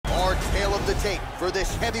of the tape for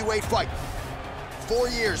this heavyweight fight. 4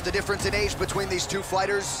 years the difference in age between these two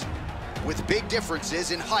fighters, with big differences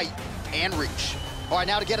in height and reach. All right,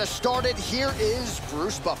 now to get us started, here is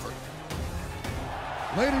Bruce Buffer.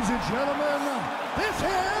 Ladies and gentlemen, this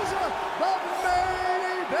is the main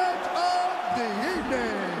event of the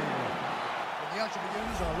evening. When the action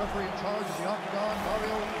begins, our referee in charge of the octagon,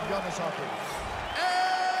 Mario Yamasaki.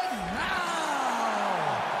 And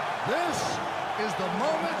now, this is the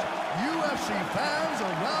moment UFC fans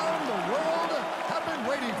around the world have been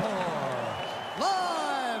waiting for.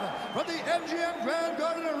 Live from the MGM Grand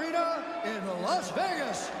Garden Arena in Las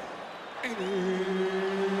Vegas. It's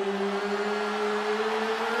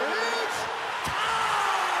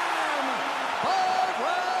time! 5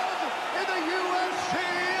 rounds in the UFC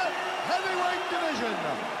heavyweight division.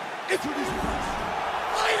 Introducing us,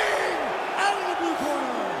 fighting out of the blue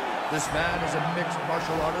corner. This man is a mixed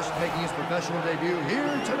martial artist making his professional debut here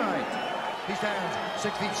tonight. He stands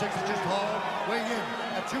 6 feet 6 inches tall, weighing in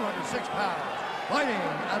at 206 pounds. Fighting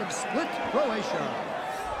out of Split, Croatia,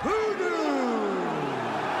 Voodoo.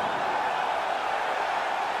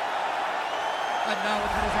 And now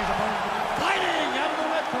with his opponent, fighting out of the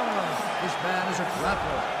red corner. This man is a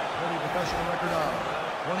grappler, holding a professional record of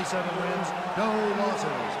 27 wins, no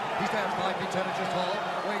losses. He stands 5 feet 10 inches tall,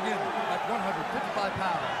 weighing in at 155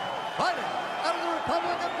 pounds. Fighting out of the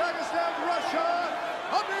Republic of Dagestan, Russia,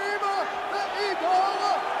 Khabib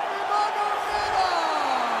Nurmagomedov.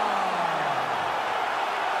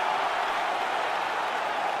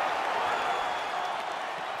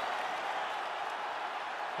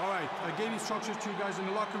 All right, I gave instructions to you guys in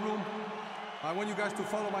the locker room. I want you guys to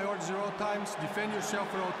follow my orders at all times, defend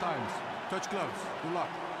yourself at all times. Touch gloves. Good luck.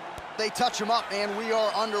 They touch him up, and we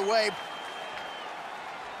are underway.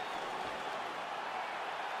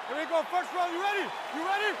 Here we go, first round, you ready? You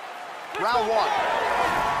ready? Round 1.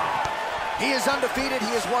 He is undefeated.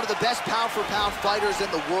 He is one of the best pound-for-pound fighters in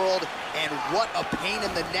the world, and what a pain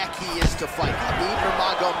in the neck he is to fight. Khabib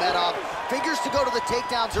Nurmagomedov figures to go to the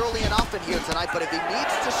takedowns early and often here tonight, but if he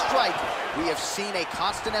needs to strike, we have seen a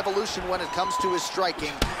constant evolution when it comes to his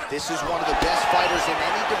striking. This is one of the best fighters in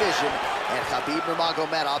any division, and Khabib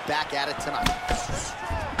Nurmagomedov back at it tonight.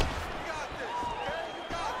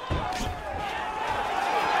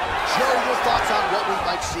 Joe, your thoughts on what we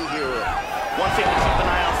might see here? One thing to keep an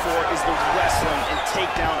eye out for is the wrestling and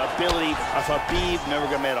takedown ability of Khabib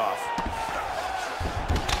Nurmagomedov.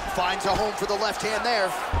 Finds a home for the left hand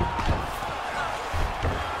there.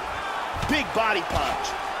 Big body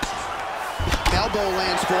punch. Elbow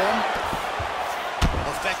lands for him.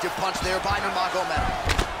 Effective punch there by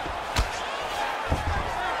Nurmagomedov.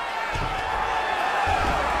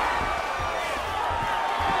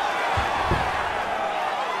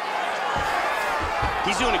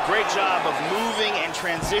 He's doing a great job of moving and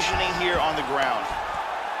transitioning here on the ground.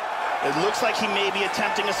 It looks like he may be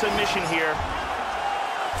attempting a submission here.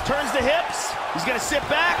 Turns the hips. He's going to sit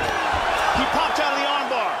back. He popped out of the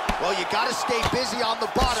armbar. Well, you got to stay busy on the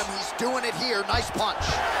bottom. He's doing it here. Nice punch.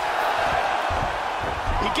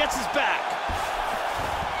 He gets his back.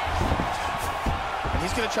 And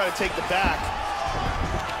he's going to try to take the back.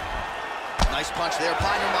 Nice punch there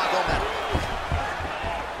by Nurmagomedov.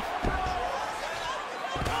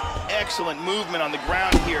 Excellent movement on the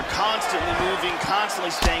ground here, constantly moving, constantly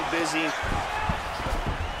staying busy.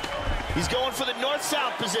 He's going for the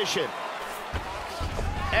north-south position.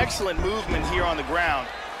 Excellent movement here on the ground.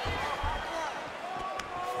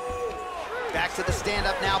 Back to the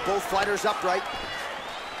stand-up now, both fighters upright.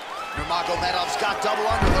 Nurmagomedov's got double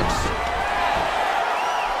underhooks.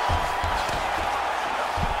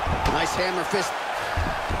 Nice hammer fist.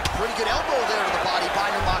 Pretty good elbow there to the body by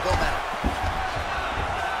Nurmagomedov.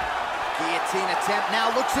 Guillotine attempt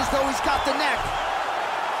now, looks as though he's got the neck.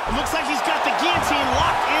 It looks like he's got the guillotine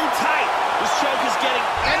locked in tight. This choke is getting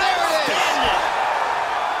extended.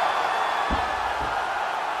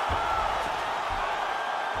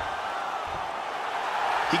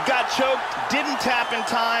 He got choked, didn't tap in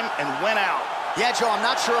time, and went out. Yeah, Joe, I'm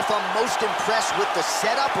not sure if I'm most impressed with the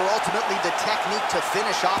setup or ultimately the technique to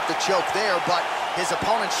finish off the choke there, but his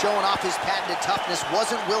opponent showing off his patented toughness,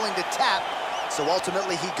 wasn't willing to tap. So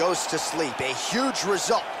ultimately, he goes to sleep. A huge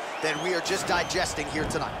result that we are just digesting here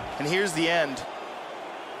tonight. And here's the end.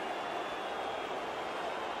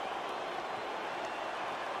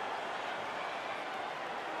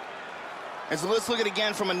 And so let's look at it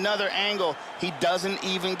again from another angle. He doesn't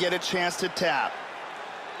even get a chance to tap.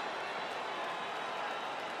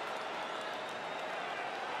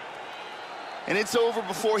 And it's over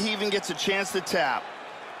before he even gets a chance to tap.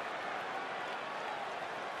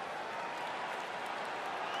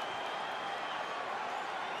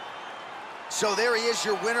 So there he is,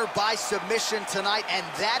 your winner by submission tonight, and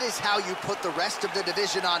that is how you put the rest of the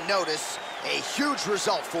division on notice. A huge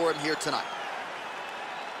result for him here tonight.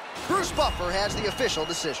 Bruce Buffer has the official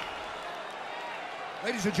decision.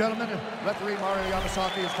 Ladies and gentlemen, referee Mario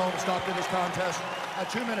Yamasaki has called a stop to this contest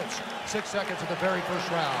at 2 minutes, 6 seconds of the very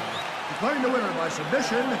first round. Declaring the winner by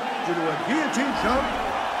submission due to a guillotine choke.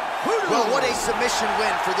 Well, what a submission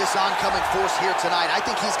win for this oncoming force here tonight. I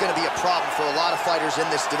think he's going to be a problem for a lot of fighters in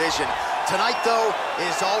this division. Tonight, though,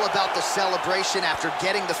 is all about the celebration after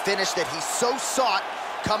getting the finish that he so sought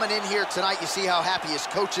coming in here tonight. You see how happy his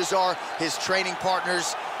coaches are, his training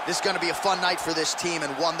partners. This is going to be a fun night for this team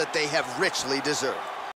and one that they have richly deserved.